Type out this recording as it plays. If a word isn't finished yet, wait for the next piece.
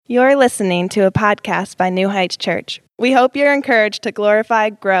You're listening to a podcast by New Heights Church. We hope you're encouraged to glorify,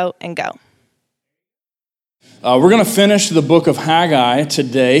 grow, and go. We're going to finish the book of Haggai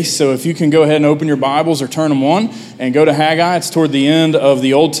today, so if you can go ahead and open your Bibles or turn them on and go to Haggai. It's toward the end of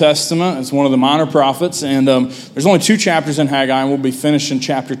the Old Testament. It's one of the minor prophets, and there's only 2 chapters in Haggai, and we'll be finishing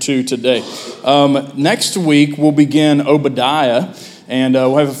chapter 2 today. Next week, we'll begin Obadiah, and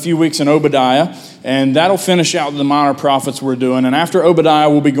we'll have a few weeks in Obadiah, and that'll finish out the minor prophets we're doing. And after Obadiah,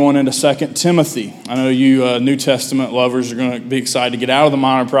 we'll be going into 2 Timothy. I know you New Testament lovers are going to be excited to get out of the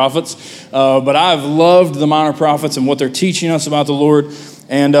minor prophets, but I've loved the minor prophets and what they're teaching us about the Lord.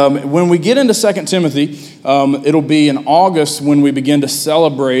 And when we get into 2 Timothy, it'll be in August when we begin to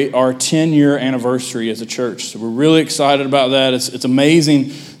celebrate our 10-year anniversary as a church. So we're really excited about that. It's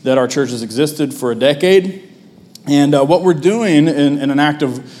amazing that our church has existed for a decade. And what we're doing in an act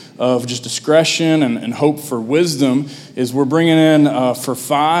of just discretion and hope for wisdom is we're bringing in, for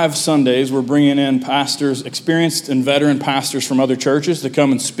 5 Sundays, we're bringing in pastors, experienced and veteran pastors from other churches to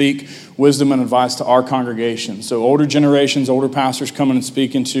come and speak wisdom and advice to our congregation. So older generations, older pastors coming and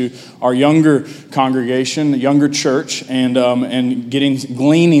speaking to our younger congregation, the younger church, and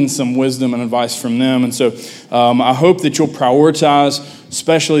gleaning some wisdom and advice from them. And so I hope that you'll prioritize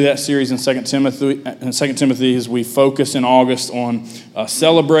especially that series in 2 Timothy as we focus in August on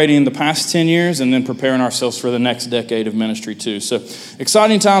celebrating the past 10 years and then preparing ourselves for the next decade of ministry too. So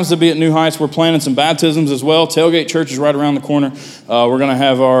exciting times to be at New Heights. We're planning some baptisms as well. Tailgate Church is right around the corner. We're going to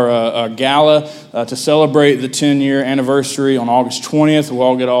have our gala to celebrate the 10-year anniversary on August 20th. We'll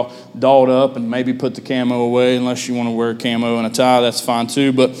all get all dolled up and maybe put the camo away. Unless you want to wear camo and a tie, that's fine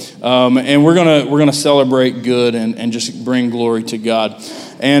too. But and we're gonna celebrate good and just bring glory to God.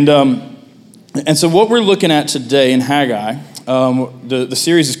 And so what we're looking at today in Haggai, the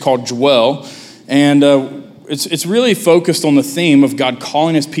series is called Dwell, and it's really focused on the theme of God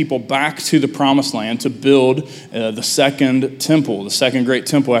calling his people back to the promised land to build the second temple, the second great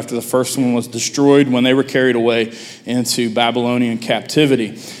temple after the first one was destroyed when they were carried away into Babylonian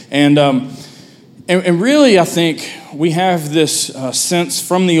captivity. And really, I think we have this sense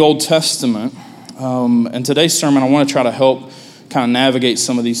from the Old Testament. In today's sermon, I want to try to help kind of navigate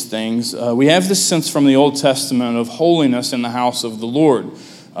some of these things. We have this sense from the Old Testament of holiness in the house of the Lord.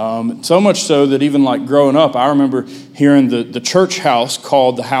 So much so that even like growing up, I remember hearing the church house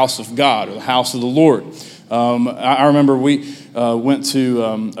called the house of God or the house of the Lord. I remember we went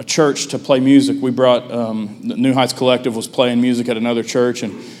to a church to play music. We brought, the New Heights Collective was playing music at another church,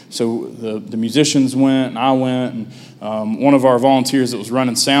 and so the musicians went and I went, and one of our volunteers that was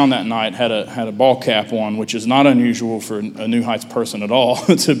running sound that night had a ball cap on, which is not unusual for a New Heights person at all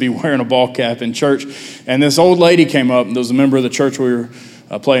to be wearing a ball cap in church. And this old lady came up, and there was a member of the church we were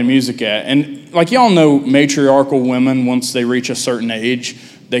playing music at. And like y'all know, matriarchal women, once they reach a certain age,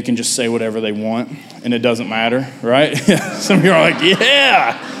 they can just say whatever they want, and it doesn't matter, right? Some of you are like,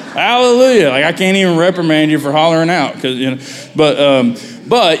 yeah, hallelujah. Like I can't even reprimand you for hollering out,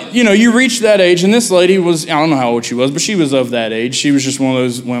 but you reach that age, and this lady was, I don't know how old she was, but she was of that age. She was just one of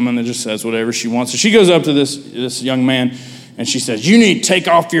those women that just says whatever she wants. So she goes up to this young man, and she says, "You need to take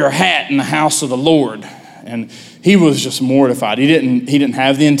off your hat in the house of the Lord." And he was just mortified. He didn't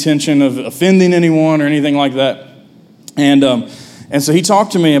have the intention of offending anyone or anything like that. And so he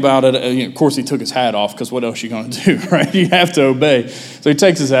talked to me about it. Of course, he took his hat off because what else are you going to do, right? You have to obey. So he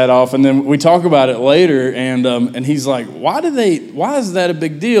takes his hat off, and then we talk about it later. And he's like, "Why is that a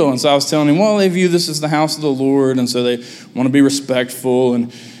big deal?" And so I was telling him, well, they view this as the house of the Lord, and so they want to be respectful.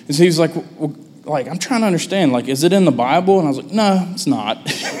 And so he was like, well, I'm trying to understand. Like, is it in the Bible? And I was like, no, it's not.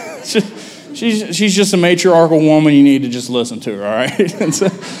 She's just a matriarchal woman. You need to just listen to her, all right? And so,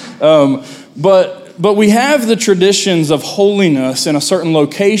 but we have the traditions of holiness in a certain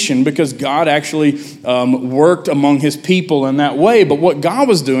location because God actually worked among his people in that way. But what God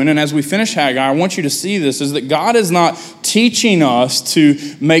was doing, and as we finish Haggai, I want you to see this, is that God is not teaching us to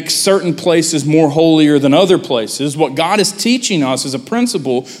make certain places more holier than other places. What God is teaching us is a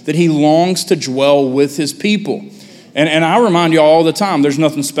principle that he longs to dwell with his people. And I remind you all the time, there's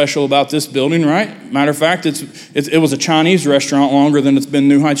nothing special about this building, right? Matter of fact, it was a Chinese restaurant longer than it's been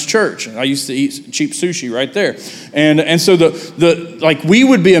New Heights Church. I used to eat cheap sushi right there. And so we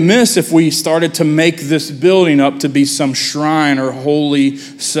would be amiss if we started to make this building up to be some shrine or holy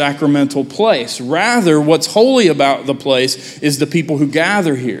sacramental place. Rather, what's holy about the place is the people who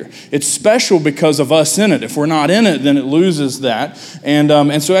gather here. It's special because of us in it. If we're not in it, then it loses that.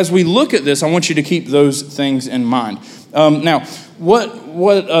 And so as we look at this, I want you to keep those things in mind. Now, what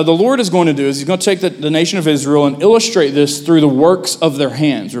the Lord is going to do is he's going to take the nation of Israel and illustrate this through the works of their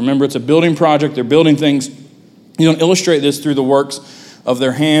hands. Remember, it's a building project. They're building things. He's going to illustrate this through the works of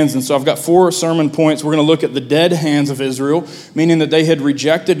their hands. And so I've got 4 sermon points. We're going to look at the dead hands of Israel, meaning that they had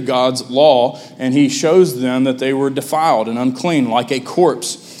rejected God's law, and he shows them that they were defiled and unclean, like a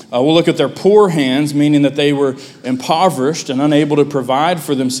corpse. We'll look at their poor hands, meaning that they were impoverished and unable to provide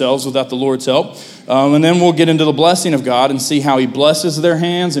for themselves without the Lord's help. And then we'll get into the blessing of God and see how he blesses their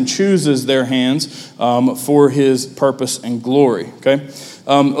hands and chooses their hands for his purpose and glory. Okay,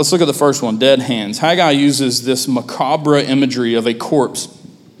 let's look at the first one, dead hands. Haggai uses this macabre imagery of a corpse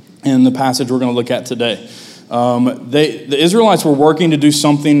in the passage we're going to look at today. The Israelites were working to do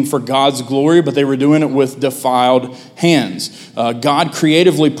something for God's glory, but they were doing it with defiled hands. God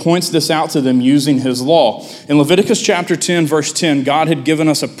creatively points this out to them using his law. In Leviticus chapter 10, verse 10, God had given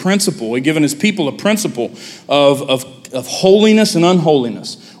us a principle. He'd given his people a principle of holiness and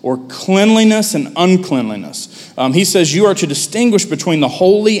unholiness, or cleanliness and uncleanliness. He says you are to distinguish between the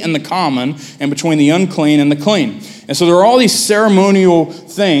holy and the common, and between the unclean and the clean. And so there are all these ceremonial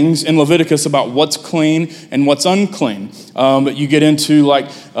things in Leviticus about what's clean and what's unclean. You get into like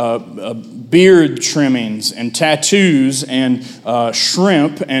beard trimmings and tattoos and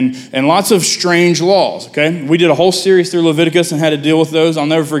shrimp and lots of strange laws, okay? We did a whole series through Leviticus and had to deal with those. I'll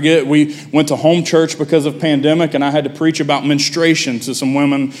never forget, we went to home church because of pandemic, and I had to preach about menstruation to some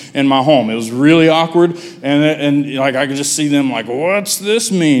women in my home. It was really awkward, and like I could just see them like, what's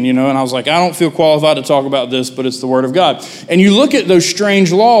this mean? You know, and I was like, I don't feel qualified to talk about this, but it's the Word of God. And you look at those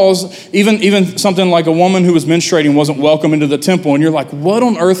strange laws, even something like a woman who was menstruating wasn't welcome into the temple, and you're like, what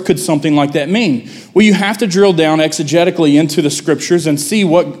on earth could something like that mean? Well, you have to drill down exegetically into the scriptures and see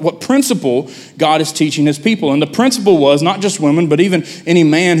what principle God is teaching his people. And the principle was not just women, but even any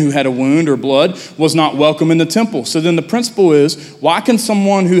man who had a wound or blood was not welcome in the temple. So then the principle is, why can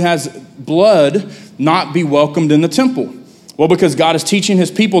someone who has blood not be welcomed in the temple? Well, because God is teaching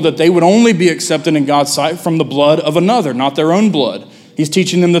his people that they would only be accepted in God's sight from the blood of another, not their own blood. He's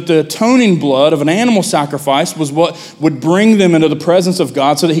teaching them that the atoning blood of an animal sacrifice was what would bring them into the presence of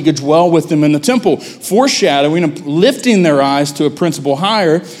God so that he could dwell with them in the temple, foreshadowing and lifting their eyes to a principle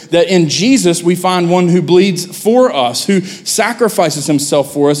higher, that in Jesus we find one who bleeds for us, who sacrifices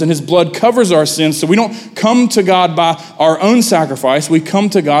himself for us, and his blood covers our sins. So we don't come to God by our own sacrifice, we come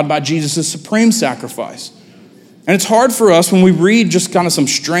to God by Jesus' supreme sacrifice. And it's hard for us when we read just kind of some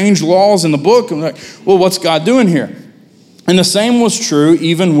strange laws in the book, and we're like, well, what's God doing here? And the same was true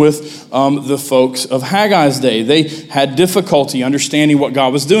even with the folks of Haggai's day. They had difficulty understanding what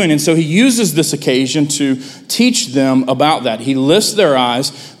God was doing. And so he uses this occasion to teach them about that. He lifts their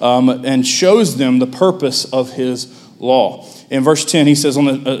eyes and shows them the purpose of his law. In verse 10, he says, on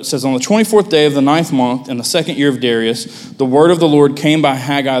the 24th day of the 9th month, in the 2nd year of Darius, the word of the Lord came by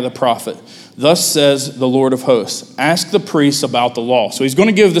Haggai the prophet. Thus says the Lord of hosts, ask the priests about the law. So he's going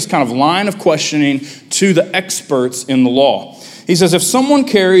to give this kind of line of questioning to the experts in the law. He says, if someone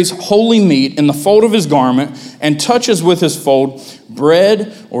carries holy meat in the fold of his garment and touches with his fold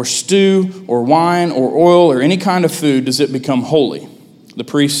bread or stew or wine or oil or any kind of food, does it become holy? The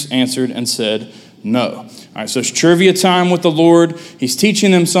priests answered and said, no. All right, so it's trivia time with the Lord. He's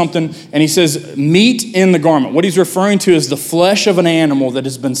teaching them something, and he says, meat in the garment. What he's referring to is the flesh of an animal that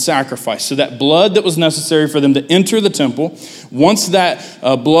has been sacrificed. So that blood that was necessary for them to enter the temple, once that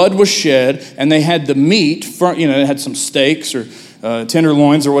blood was shed, and they had the meat, they had some steaks or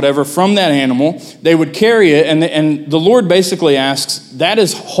tenderloins or whatever from that animal, they would carry it, and the Lord basically asks, that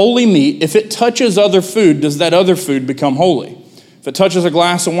is holy meat. If it touches other food, does that other food become holy? If it touches a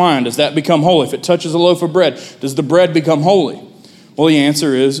glass of wine, does that become holy? If it touches a loaf of bread, does the bread become holy? Well, the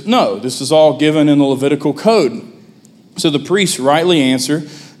answer is no. This is all given in the Levitical code. So the priests rightly answer,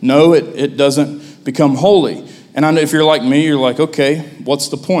 no, it doesn't become holy. And I know if you're like me, you're like, okay, what's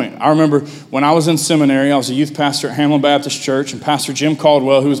the point? I remember when I was in seminary, I was a youth pastor at Hamlin Baptist Church, and Pastor Jim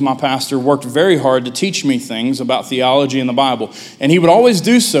Caldwell, who was my pastor, worked very hard to teach me things about theology and the Bible. And he would always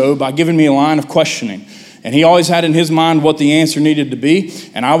do so by giving me a line of questioning. And he always had in his mind what the answer needed to be,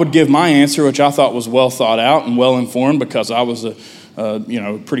 and I would give my answer, which I thought was well thought out and well informed because I was a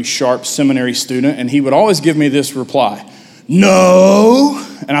pretty sharp seminary student, and he would always give me this reply, no,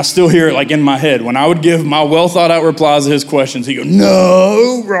 and I still hear it like in my head. When I would give my well thought out replies to his questions, he'd go,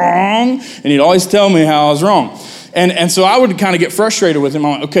 no, wrong, and he'd always tell me how I was wrong. And so I would kind of get frustrated with him.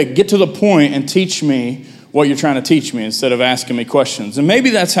 I'm like, okay, get to the point and teach me what you're trying to teach me instead of asking me questions. And maybe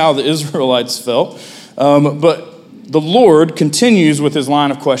that's how the Israelites felt. But the Lord continues with his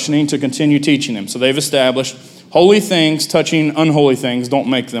line of questioning to continue teaching them. So they've established holy things touching unholy things don't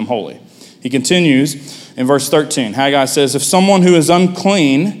make them holy. He continues in verse 13. Haggai says, if someone who is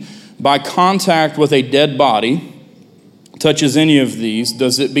unclean by contact with a dead body touches any of these,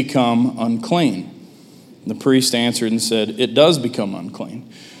 does it become unclean? The priest answered and said, it does become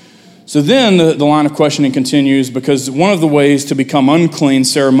unclean. So then the line of questioning continues, because one of the ways to become unclean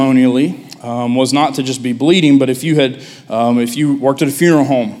ceremonially was not to just be bleeding, but if you worked at a funeral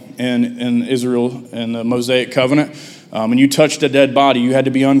home in Israel in the Mosaic covenant, and you touched a dead body, you had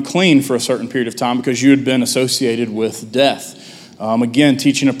to be unclean for a certain period of time because you had been associated with death. Again,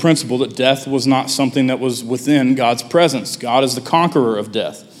 teaching a principle that death was not something that was within God's presence. God is the conqueror of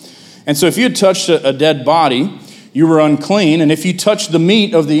death. And so if you had touched a dead body, you were unclean. And if you touched the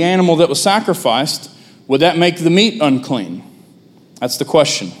meat of the animal that was sacrificed, would that make the meat unclean? That's the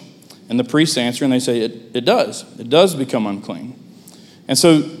question. And the priests answer, and they say, it does. It does become unclean. And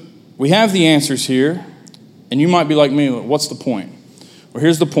so we have the answers here. And you might be like me, what's the point? Well,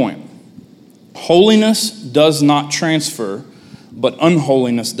 here's the point. Holiness does not transfer, but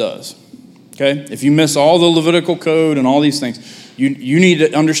unholiness does. Okay? If you miss all the Levitical code and all these things, you need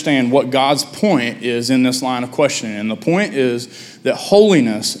to understand what God's point is in this line of questioning. And the point is that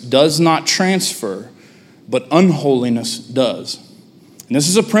holiness does not transfer, but unholiness does. And this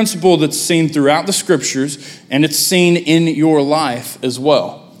is a principle that's seen throughout the scriptures, and it's seen in your life as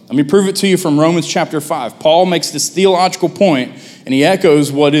well. Let me prove it to you from Romans chapter 5. Paul makes this theological point, and he echoes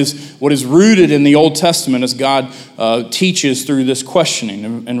what is rooted in the Old Testament as God teaches through this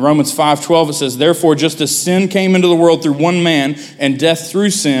questioning. In Romans 5:12 it says, therefore just as sin came into the world through one man, and death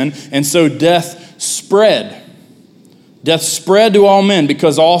through sin, and so death spread. Death spread to all men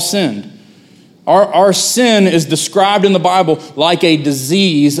because all sinned. Our sin is described in the Bible like a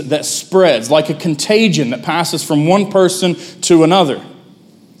disease that spreads, like a contagion that passes from one person to another.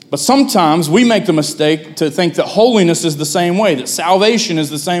 But sometimes we make the mistake to think that holiness is the same way, that salvation is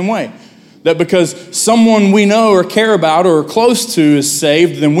the same way. That because someone we know or care about or are close to is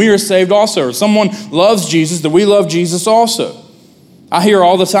saved, then we are saved also. Or someone loves Jesus, that we love Jesus also. I hear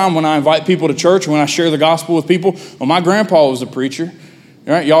all the time when I invite people to church, when I share the gospel with people, well, my grandpa was a preacher.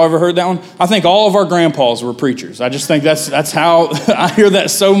 All right, y'all ever heard that one? I think all of our grandpas were preachers. I just think that's how I hear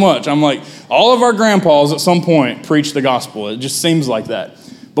that so much. I'm like, all of our grandpas at some point preached the gospel. It just seems like that.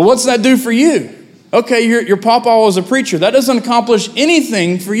 But what's that do for you? Okay, your papa was a preacher. That doesn't accomplish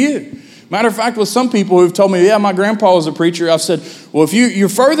anything for you. Matter of fact, with some people who've told me, yeah, my grandpa was a preacher, I've said, well, if your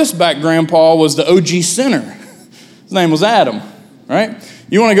furthest back grandpa was the OG sinner, his name was Adam, right?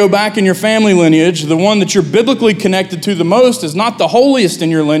 You want to go back in your family lineage, the one that you're biblically connected to the most is not the holiest in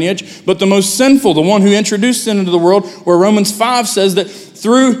your lineage, but the most sinful, the one who introduced sin into the world, where Romans 5 says that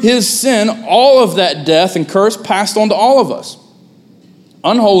through his sin, all of that death and curse passed on to all of us.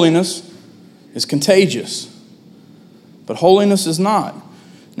 Unholiness is contagious, but holiness is not.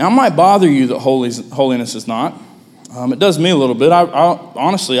 Now, it might bother you that holiness is not. It does me a little bit.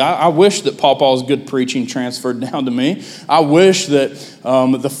 Honestly, I wish that Papa's good preaching transferred down to me. I wish that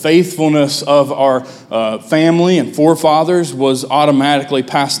the faithfulness of our family and forefathers was automatically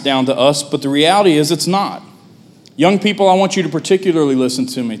passed down to us, but the reality is it's not. Young people, I want you to particularly listen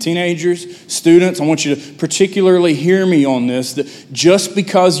to me. Teenagers, students, I want you to particularly hear me on this, that just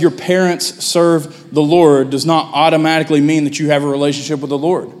because your parents serve the Lord does not automatically mean that you have a relationship with the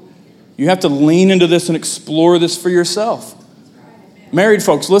Lord. You have to lean into this and explore this for yourself. Married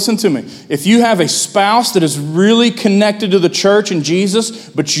folks, listen to me. If you have a spouse that is really connected to the church and Jesus,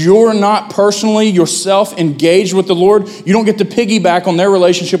 but you're not personally yourself engaged with the Lord, you don't get to piggyback on their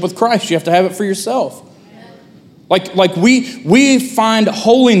relationship with Christ. You have to have it for yourself. Like we find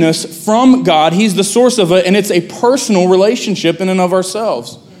holiness from God. He's the source of it, and it's a personal relationship in and of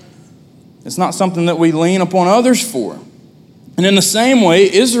ourselves. It's not something that we lean upon others for. And in the same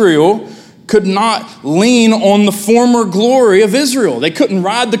way, Israel could not lean on the former glory of Israel. They couldn't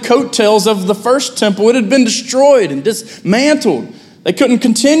ride the coattails of the first temple. It had been destroyed and dismantled. They couldn't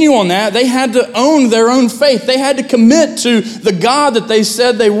continue on that. They had to own their own faith. They had to commit to the God that they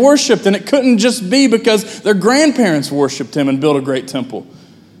said they worshiped, and it couldn't just be because their grandparents worshiped him and built a great temple.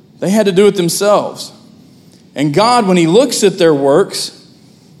 They had to do it themselves. And God, when he looks at their works,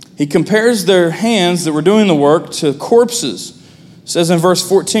 he compares their hands that were doing the work to corpses. It says in verse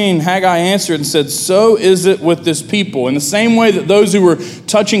 14, Haggai answered and said, so is it with this people. In the same way that those who were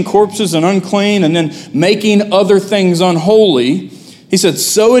touching corpses and unclean and then making other things unholy, he said,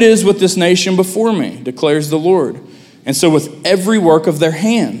 so it is with this nation before me, declares the Lord. And so with every work of their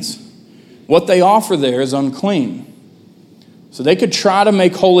hands, what they offer there is unclean. So they could try to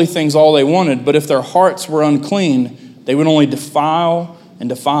make holy things all they wanted, but if their hearts were unclean, they would only defile and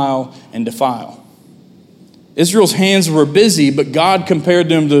defile and defile. Israel's hands were busy, but God compared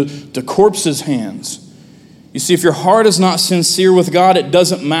them to corpses' hands. You see, if your heart is not sincere with God, it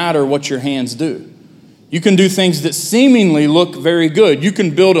doesn't matter what your hands do. You can do things that seemingly look very good. You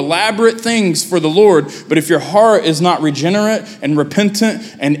can build elaborate things for the Lord, but if your heart is not regenerate and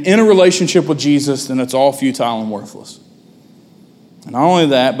repentant and in a relationship with Jesus, then it's all futile and worthless. And not only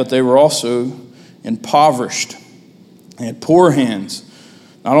that, but they were also impoverished. They had poor hands.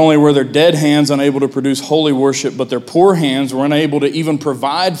 Not only were their dead hands unable to produce holy worship, but their poor hands were unable to even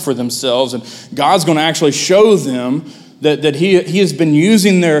provide for themselves. And God's going to actually show them that he has been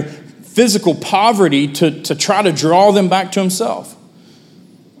using their physical poverty to try to draw them back to himself.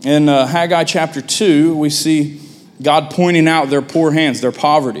 In Haggai chapter 2, we see God pointing out their poor hands, their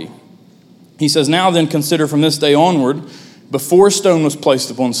poverty. He says, "Now then consider from this day onward, before stone was placed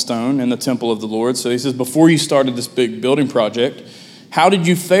upon stone in the temple of the Lord." So he says, before you started this big building project, how did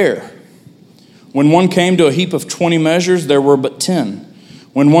you fare? When one came to a heap of 20 measures, there were but 10.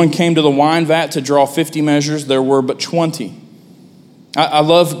 When one came to the wine vat to draw 50 measures, there were but 20. I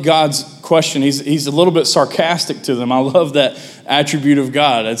love God's question. He's a little bit sarcastic to them. I love that attribute of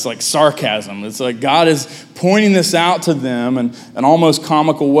God. It's like sarcasm. It's like God is pointing this out to them in an almost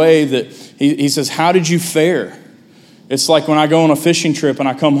comical way that he says, how did you fare? It's like when I go on a fishing trip and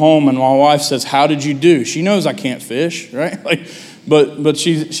I come home and my wife says, how did you do? She knows I can't fish, right? But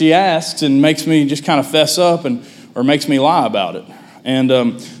she asks and makes me just kind of fess up or makes me lie about it. And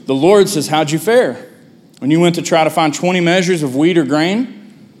the Lord says, how'd you fare? When you went to try to find 20 measures of wheat or grain,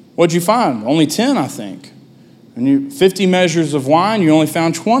 what'd you find? Only 10, I think. And 50 measures of wine, you only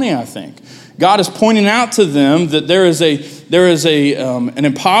found 20, I think. God is pointing out to them that there is an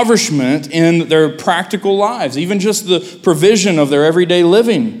impoverishment in their practical lives. Even just the provision of their everyday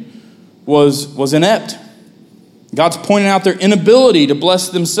living was inept. God's pointing out their inability to bless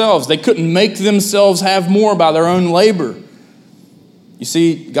themselves. They couldn't make themselves have more by their own labor. You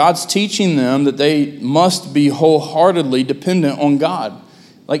see, God's teaching them that they must be wholeheartedly dependent on God.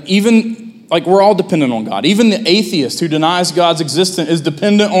 Like we're all dependent on God. Even the atheist who denies God's existence is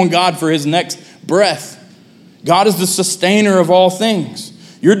dependent on God for his next breath. God is the sustainer of all things.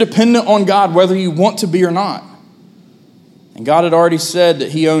 You're dependent on God whether you want to be or not. And God had already said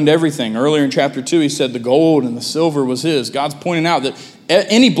that he owned everything. Earlier in chapter 2, he said the gold and the silver was his. God's pointing out that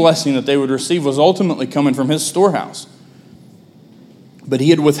any blessing that they would receive was ultimately coming from his storehouse. But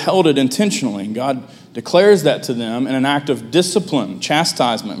he had withheld it intentionally. And God declares that to them in an act of discipline,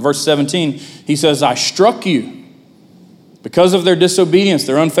 chastisement. Verse 17, he says, I struck you because of their disobedience,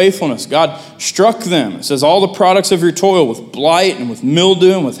 their unfaithfulness. God struck them. It says, all the products of your toil with blight and with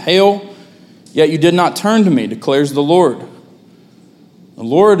mildew and with hail, yet you did not turn to me, declares the Lord. The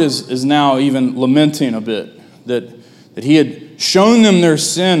Lord is now even lamenting a bit that he had shown them their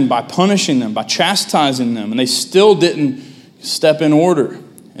sin by punishing them, by chastising them, and they still didn't step in order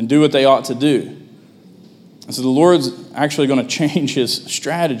and do what they ought to do. And so the Lord's actually going to change his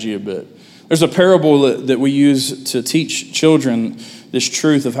strategy a bit. There's a parable that we use to teach children this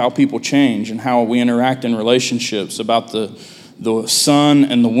truth of how people change and how we interact in relationships, about the sun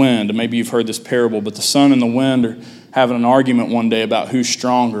and the wind. And maybe you've heard this parable, but the sun and the wind are having an argument one day about who's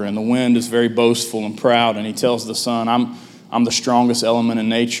stronger. And the wind is very boastful and proud, and he tells the sun, I'm the strongest element in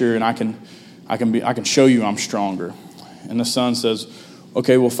nature, and I can show you I'm stronger. And the sun says,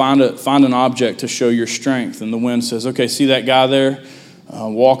 okay, well, find an object to show your strength. And the wind says, okay, see that guy there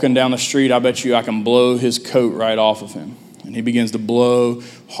walking down the street? I bet you I can blow his coat right off of him. And he begins to blow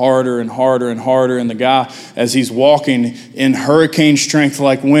harder and harder and harder. And the guy, as he's walking in hurricane strength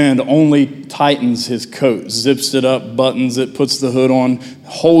like wind, only tightens his coat, zips it up, buttons it, puts the hood on,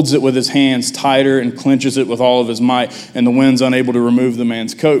 holds it with his hands tighter and clenches it with all of his might. And the wind's unable to remove the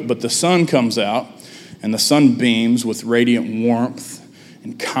man's coat. But the sun comes out, and the sun beams with radiant warmth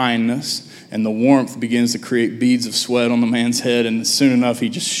and kindness, and the warmth begins to create beads of sweat on the man's head, and soon enough he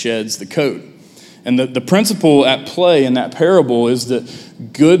just sheds the coat. And the principle at play in that parable is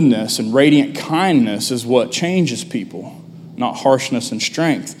that goodness and radiant kindness is what changes people, not harshness and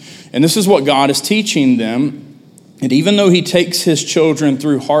strength. And this is what God is teaching them. And even though he takes his children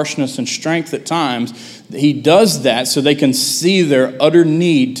through harshness and strength at times, he does that so they can see their utter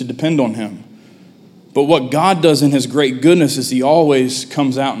need to depend on him. But what God does in his great goodness is he always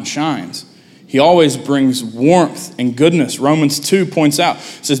comes out and shines. He always brings warmth and goodness. Romans 2 points out,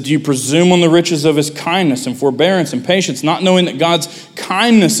 it says, do you presume on the riches of his kindness and forbearance and patience, not knowing that God's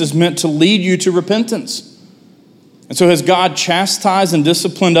kindness is meant to lead you to repentance? And so has God chastised and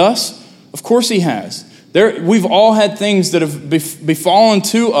disciplined us? Of course he has. We've all had things that have befallen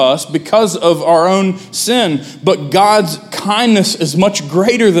to us because of our own sin, but God's kindness is much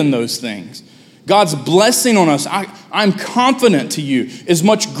greater than those things. God's blessing on us, I'm confident to you, is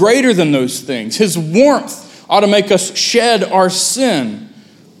much greater than those things. His warmth ought to make us shed our sin.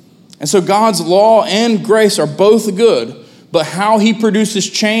 And so God's law and grace are both good, but how he produces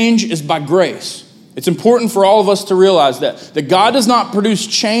change is by grace. It's important for all of us to realize that God does not produce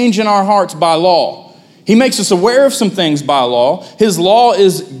change in our hearts by law. He makes us aware of some things by law. His law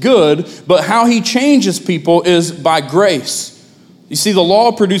is good, but how he changes people is by grace. You see, the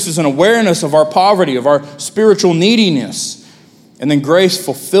law produces an awareness of our poverty, of our spiritual neediness, and then grace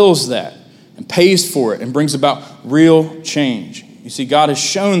fulfills that and pays for it and brings about real change. You see, God has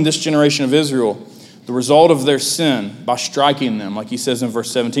shown this generation of Israel the result of their sin by striking them, like he says in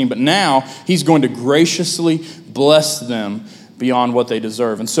verse 17. But now he's going to graciously bless them beyond what they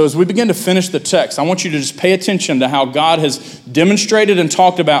deserve. And so as we begin to finish the text, I want you to just pay attention to how God has demonstrated and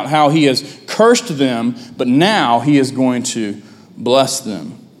talked about how he has cursed them, but now he is going to bless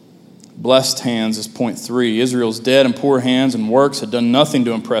them. Blessed hands is point 3. Israel's dead and poor hands and works had done nothing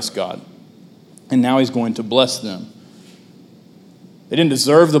to impress God. And now he's going to bless them. They didn't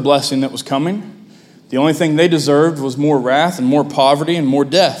deserve the blessing that was coming. The only thing they deserved was more wrath and more poverty and more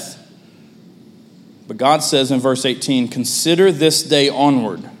death. But God says in verse 18, consider this day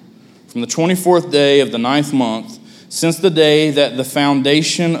onward, from the 24th day of the 9th month, since the day that the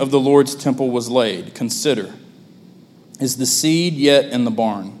foundation of the Lord's temple was laid. Consider, is the seed yet in the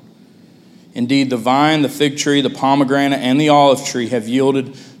barn? Indeed, the vine, the fig tree, the pomegranate, and the olive tree have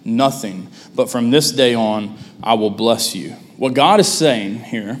yielded nothing. But from this day on, I will bless you. What God is saying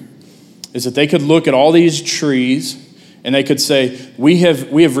here is that they could look at all these trees and they could say, we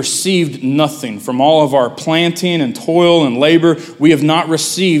have received nothing from all of our planting and toil and labor. We have not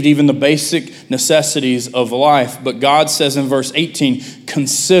received even the basic necessities of life. But God says in verse 18,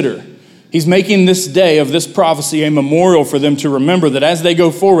 consider. He's making this day of this prophecy a memorial for them to remember that as they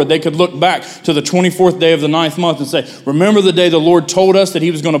go forward, they could look back to the 24th day of the 9th month and say, remember the day the Lord told us that he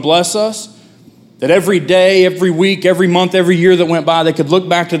was going to bless us? That every day, every week, every month, every year that went by, they could look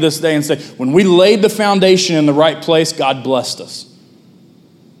back to this day and say, when we laid the foundation in the right place, God blessed us.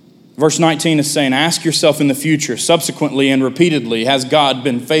 Verse 19 is saying, ask yourself in the future, subsequently and repeatedly, has God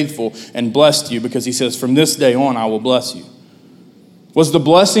been faithful and blessed you? Because he says, from this day on, I will bless you. Was the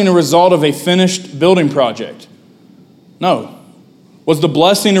blessing a result of a finished building project? No. Was the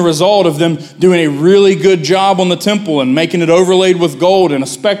blessing a result of them doing a really good job on the temple and making it overlaid with gold and a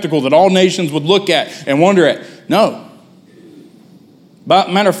spectacle that all nations would look at and wonder at? No.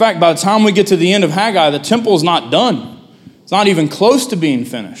 Matter of fact, by the time we get to the end of Haggai, the temple is not done. It's not even close to being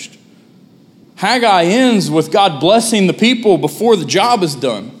finished. Haggai ends with God blessing the people before the job is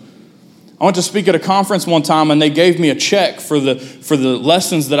done. I went to speak at a conference one time, and they gave me a check for the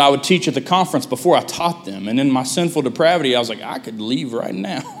lessons that I would teach at the conference before I taught them. And in my sinful depravity, I was like, I could leave right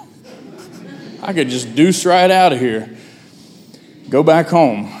now. I could just deuce right out of here, go back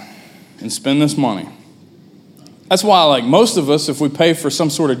home, and spend this money. That's why, like most of us, if we pay for some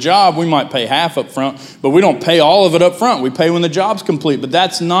sort of job, we might pay half up front, but we don't pay all of it up front. We pay when the job's complete. But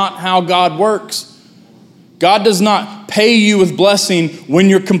that's not how God works. God does not pay you with blessing when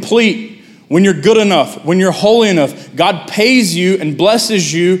you're complete. When you're good enough, when you're holy enough. God pays you and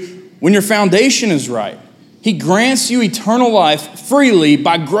blesses you when your foundation is right. He grants you eternal life freely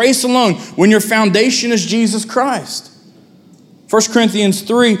by grace alone when your foundation is Jesus Christ. 1 Corinthians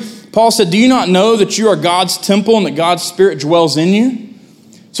 3, Paul said, do you not know that you are God's temple and that God's Spirit dwells in you?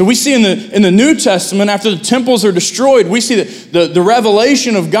 So we see in the New Testament, after the temples are destroyed, we see that the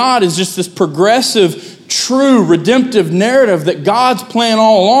revelation of God is just this progressive, true, redemptive narrative that God's plan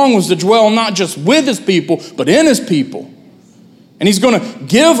all along was to dwell not just with his people, but in his people. And he's going to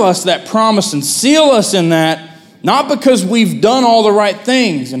give us that promise and seal us in that, not because we've done all the right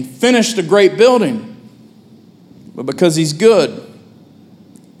things and finished a great building, but because he's good.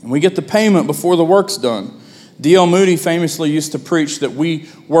 And we get the payment before the work's done. D.L. Moody famously used to preach that we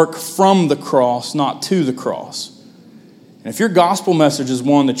work from the cross, not to the cross. And if your gospel message is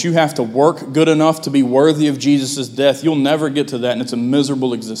one that you have to work good enough to be worthy of Jesus' death, you'll never get to that, and it's a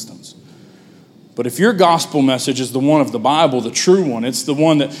miserable existence. But if your gospel message is the one of the Bible, the true one, it's the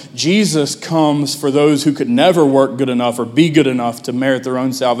one that Jesus comes for those who could never work good enough or be good enough to merit their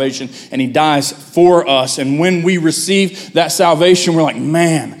own salvation, and he dies for us. And when we receive that salvation, we're like,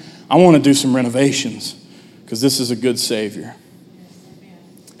 man, I want to do some renovations because this is a good Savior.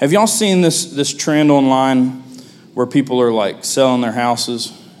 Have y'all seen this trend online where people are like selling their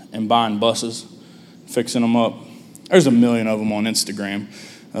houses and buying buses, fixing them up? There's a million of them on Instagram.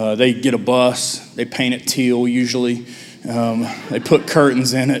 They get a bus, they paint it teal usually, they put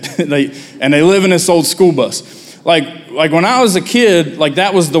curtains in it, and they live in this old school bus. Like when I was a kid, like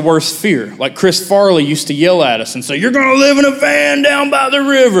that was the worst fear. Like Chris Farley used to yell at us and say, you're gonna live in a van down by the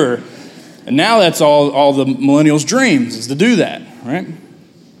river. And now that's all the millennials' dreams is to do that, right?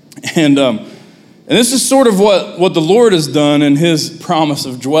 And this is sort of what the Lord has done in his promise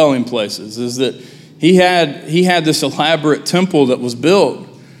of dwelling places, is that he had this elaborate temple that was built,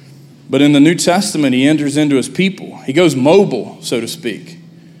 but in the New Testament, he enters into his people. He goes mobile, so to speak.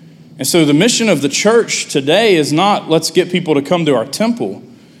 And so the mission of the church today is not, let's get people to come to our temple.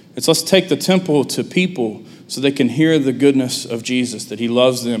 It's let's take the temple to people so they can hear the goodness of Jesus, that he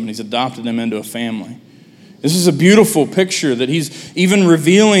loves them and he's adopted them into a family. This is a beautiful picture that he's even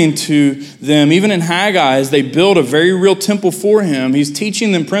revealing to them, even in Haggai, as they build a very real temple for him. He's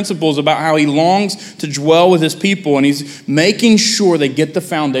teaching them principles about how he longs to dwell with his people, and he's making sure they get the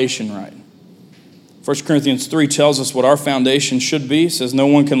foundation right. 1 Corinthians 3 tells us what our foundation should be. It says, no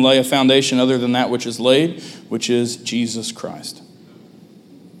one can lay a foundation other than that which is laid, which is Jesus Christ.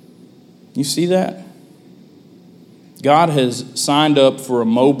 You see that? God has signed up for a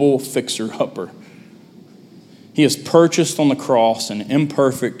mobile fixer-upper. He has purchased on the cross an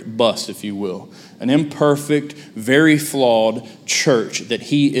imperfect bust, if you will, an imperfect, very flawed church that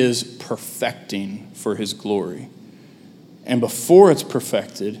he is perfecting for his glory. And before it's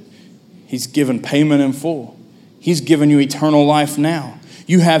perfected, he's given payment in full. He's given you eternal life now.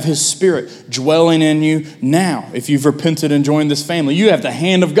 You have his Spirit dwelling in you now. If you've repented and joined this family, you have the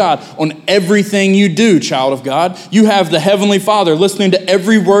hand of God on everything you do, child of God. You have the Heavenly Father listening to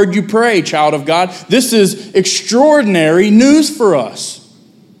every word you pray, child of God. This is extraordinary news for us.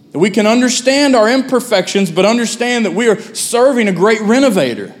 That we can understand our imperfections, but understand that we are serving a great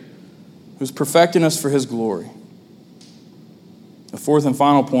renovator who's perfecting us for his glory. The fourth and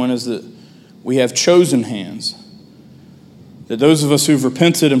final point is that we have chosen hands. That those of us who've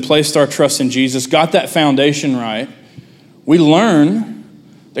repented and placed our trust in Jesus, got that foundation right, we learn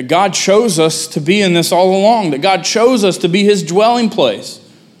that God chose us to be in this all along, that God chose us to be his dwelling place.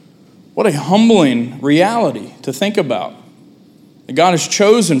 What a humbling reality to think about. That God has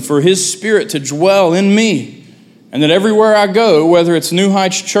chosen for his Spirit to dwell in me, and that everywhere I go, whether it's New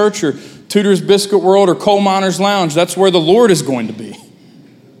Heights Church or Tudor's Biscuit World or Coal Miners Lounge, that's where the Lord is going to be.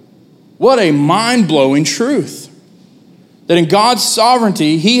 What a mind-blowing truth. That in God's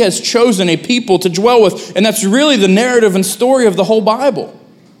sovereignty, he has chosen a people to dwell with. And that's really the narrative and story of the whole Bible.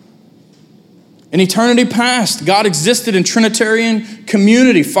 In eternity past, God existed in Trinitarian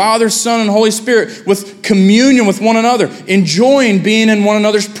community, Father, Son, and Holy Spirit, with communion with one another, enjoying being in one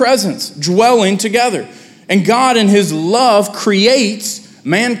another's presence, dwelling together. And God, in his love, creates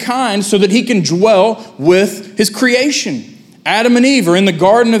mankind so that he can dwell with his creation. Adam and Eve are in the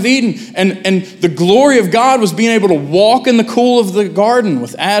Garden of Eden, and the glory of God was being able to walk in the cool of the garden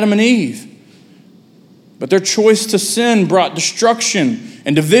with Adam and Eve. But their choice to sin brought destruction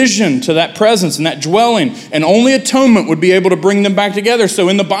and division to that presence and that dwelling, and only atonement would be able to bring them back together. So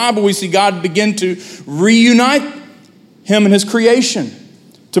in the Bible, we see God begin to reunite him and his creation,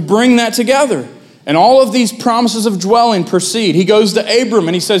 to bring that together. And all of these promises of dwelling proceed. He goes to Abram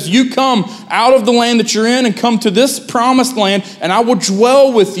and he says, you come out of the land that you're in and come to this promised land, and I will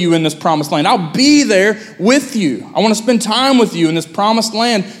dwell with you in this promised land. I'll be there with you. I want to spend time with you in this promised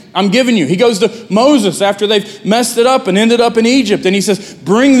land I'm giving you. He goes to Moses after they've messed it up and ended up in Egypt, and he says,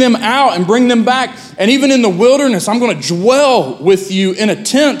 bring them out and bring them back. And even in the wilderness, I'm going to dwell with you in a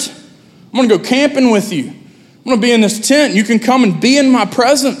tent. I'm going to go camping with you. I'm going to be in this tent. You can come and be in my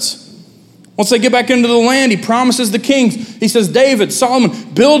presence. Once they get back into the land, he promises the kings. He says, David,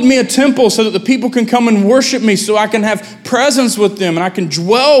 Solomon, build me a temple so that the people can come and worship me, so I can have presence with them and I can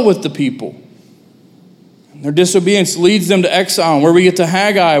dwell with the people. And their disobedience leads them to exile. And where we get to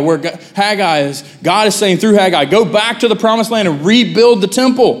Haggai, where God is saying through Haggai, go back to the promised land and rebuild the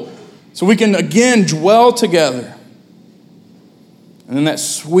temple so we can again dwell together. And then that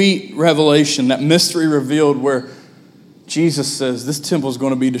sweet revelation, that mystery revealed where Jesus says, this temple is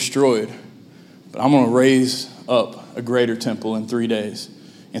going to be destroyed, but I'm going to raise up a greater temple in 3 days.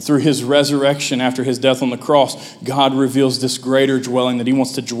 And through his resurrection after his death on the cross, God reveals this greater dwelling that he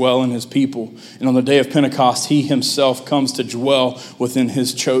wants to dwell in his people. And on the day of Pentecost, he himself comes to dwell within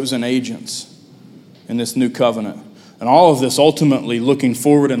his chosen agents in this new covenant. And all of this ultimately looking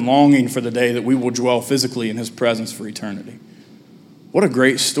forward and longing for the day that we will dwell physically in his presence for eternity. What a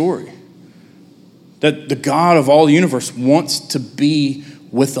great story. That the God of all the universe wants to be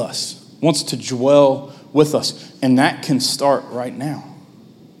with us, wants to dwell with us. And that can start right now.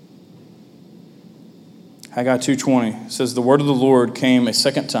 Haggai 2:20 says, the word of the Lord came a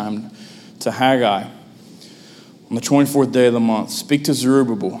second time to Haggai on the 24th day of the month. Speak to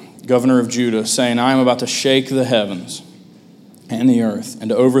Zerubbabel, governor of Judah, saying, I am about to shake the heavens and the earth, and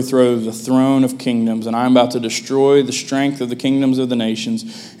to overthrow the throne of kingdoms, and I am about to destroy the strength of the kingdoms of the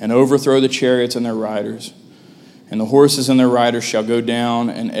nations, and overthrow the chariots and their riders. and the horses and their riders shall go down,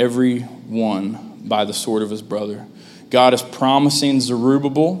 and every one by the sword of his brother. God is promising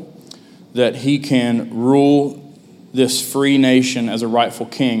Zerubbabel that he can rule this free nation as a rightful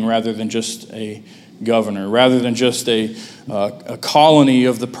king rather than just a governor, rather than just a colony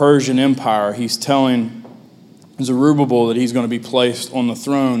of the Persian Empire. He's telling Zerubbabel that he's going to be placed on the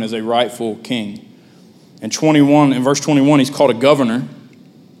throne as a rightful king. In verse 21, he's called a governor.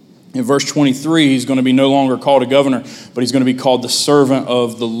 In verse 23, he's going to be no longer called a governor, but he's going to be called the servant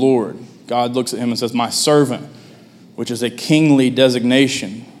of the Lord. God looks at him and says, my servant, which is a kingly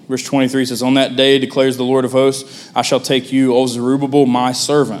designation. Verse 23 says, on that day, declares the Lord of hosts, I shall take you, O Zerubbabel, my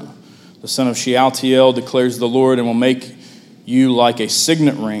servant, the son of Shealtiel, declares the Lord, and will make you like a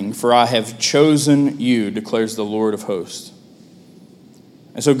signet ring, for I have chosen you, declares the Lord of hosts.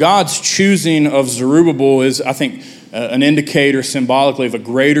 And so God's choosing of Zerubbabel is, I think, an indicator symbolically of a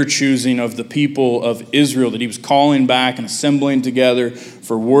greater choosing of the people of Israel, that he was calling back and assembling together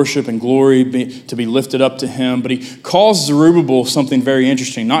for worship and glory to be lifted up to him. But he calls Zerubbabel something very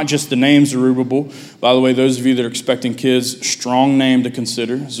interesting, not just the name Zerubbabel. By the way, those of you that are expecting kids, strong name to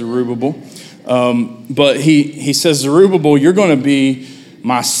consider, Zerubbabel. But he says, Zerubbabel, you're going to be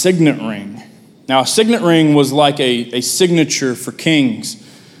my signet ring. Now, a signet ring was like a signature for kings.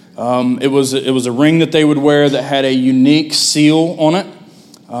 It was a ring that they would wear that had a unique seal on it,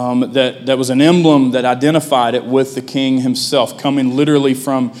 that was an emblem that identified it with the king himself, coming literally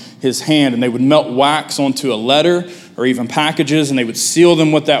from his hand. And they would melt wax onto a letter or even packages, and they would seal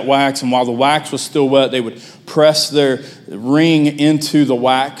them with that wax. And while the wax was still wet, they would press their ring into the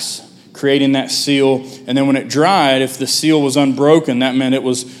wax, creating that seal. And then when it dried, if the seal was unbroken, that meant it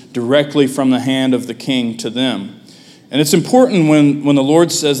was directly from the hand of the king to them. And it's important when the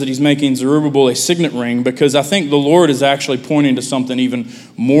Lord says that he's making Zerubbabel a signet ring, because I think the Lord is actually pointing to something even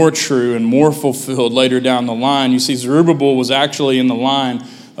more true and more fulfilled later down the line. You see, Zerubbabel was actually in the line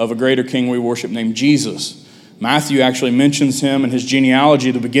of a greater king we worship named Jesus. Matthew actually mentions him and his genealogy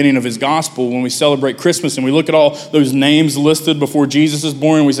at the beginning of his gospel when we celebrate Christmas, and we look at all those names listed before Jesus is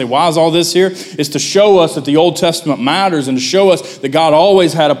born, and we say, why is all this here? It's to show us that the Old Testament matters and to show us that God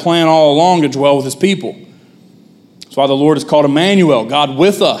always had a plan all along to dwell with his people. That's why the Lord is called Emmanuel, God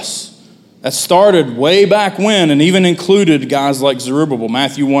with us. That started way back when, and even included guys like Zerubbabel.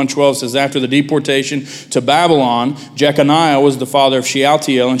 Matthew 1:12 says, after the deportation to Babylon, Jeconiah was the father of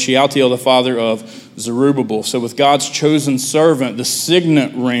Shealtiel, and Shealtiel the father of Zerubbabel. So with God's chosen servant, the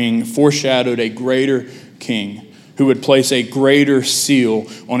signet ring foreshadowed a greater king who would place a greater seal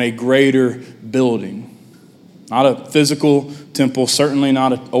on a greater building. Not a physical temple, certainly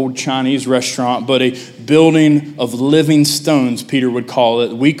not an old Chinese restaurant, but a building of living stones, Peter would call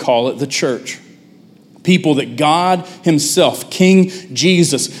it. We call it the church. People that God himself, King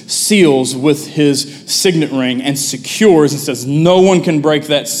Jesus, seals with his signet ring and secures and says, no one can break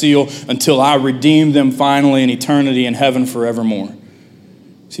that seal until I redeem them finally in eternity in heaven forevermore.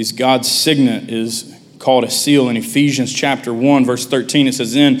 See, God's signet is called a seal. In Ephesians chapter 1, verse 13, it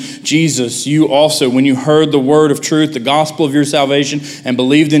says, in Jesus, you also, when you heard the word of truth, the gospel of your salvation, and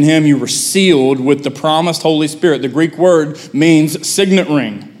believed in him, you were sealed with the promised Holy Spirit. The Greek word means signet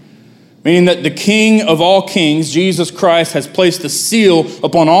ring, meaning that the King of all kings, Jesus Christ, has placed a seal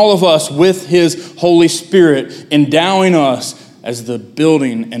upon all of us with his Holy Spirit, endowing us as the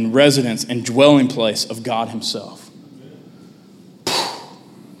building and residence and dwelling place of God himself.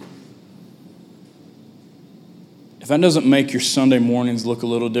 If that doesn't make your Sunday mornings look a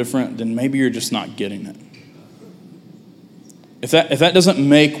little different, then maybe you're just not getting it. If that doesn't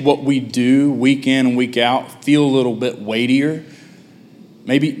make what we do week in and week out feel a little bit weightier,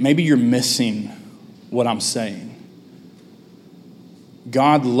 maybe you're missing what I'm saying.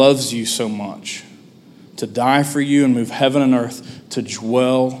 God loves you so much to die for you and move heaven and earth to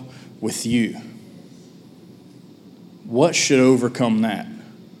dwell with you. What should overcome that?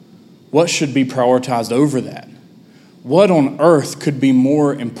 What should be prioritized over that? What on earth could be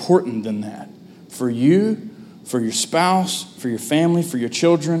more important than that? For you, for your spouse, for your family, for your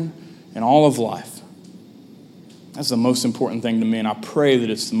children, and all of life. That's the most important thing to me, and I pray that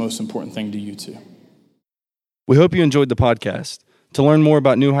it's the most important thing to you too. We hope you enjoyed the podcast. To learn more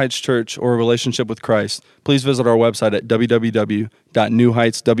about New Heights Church or a relationship with Christ, please visit our website at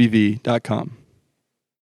www.newheightswv.com.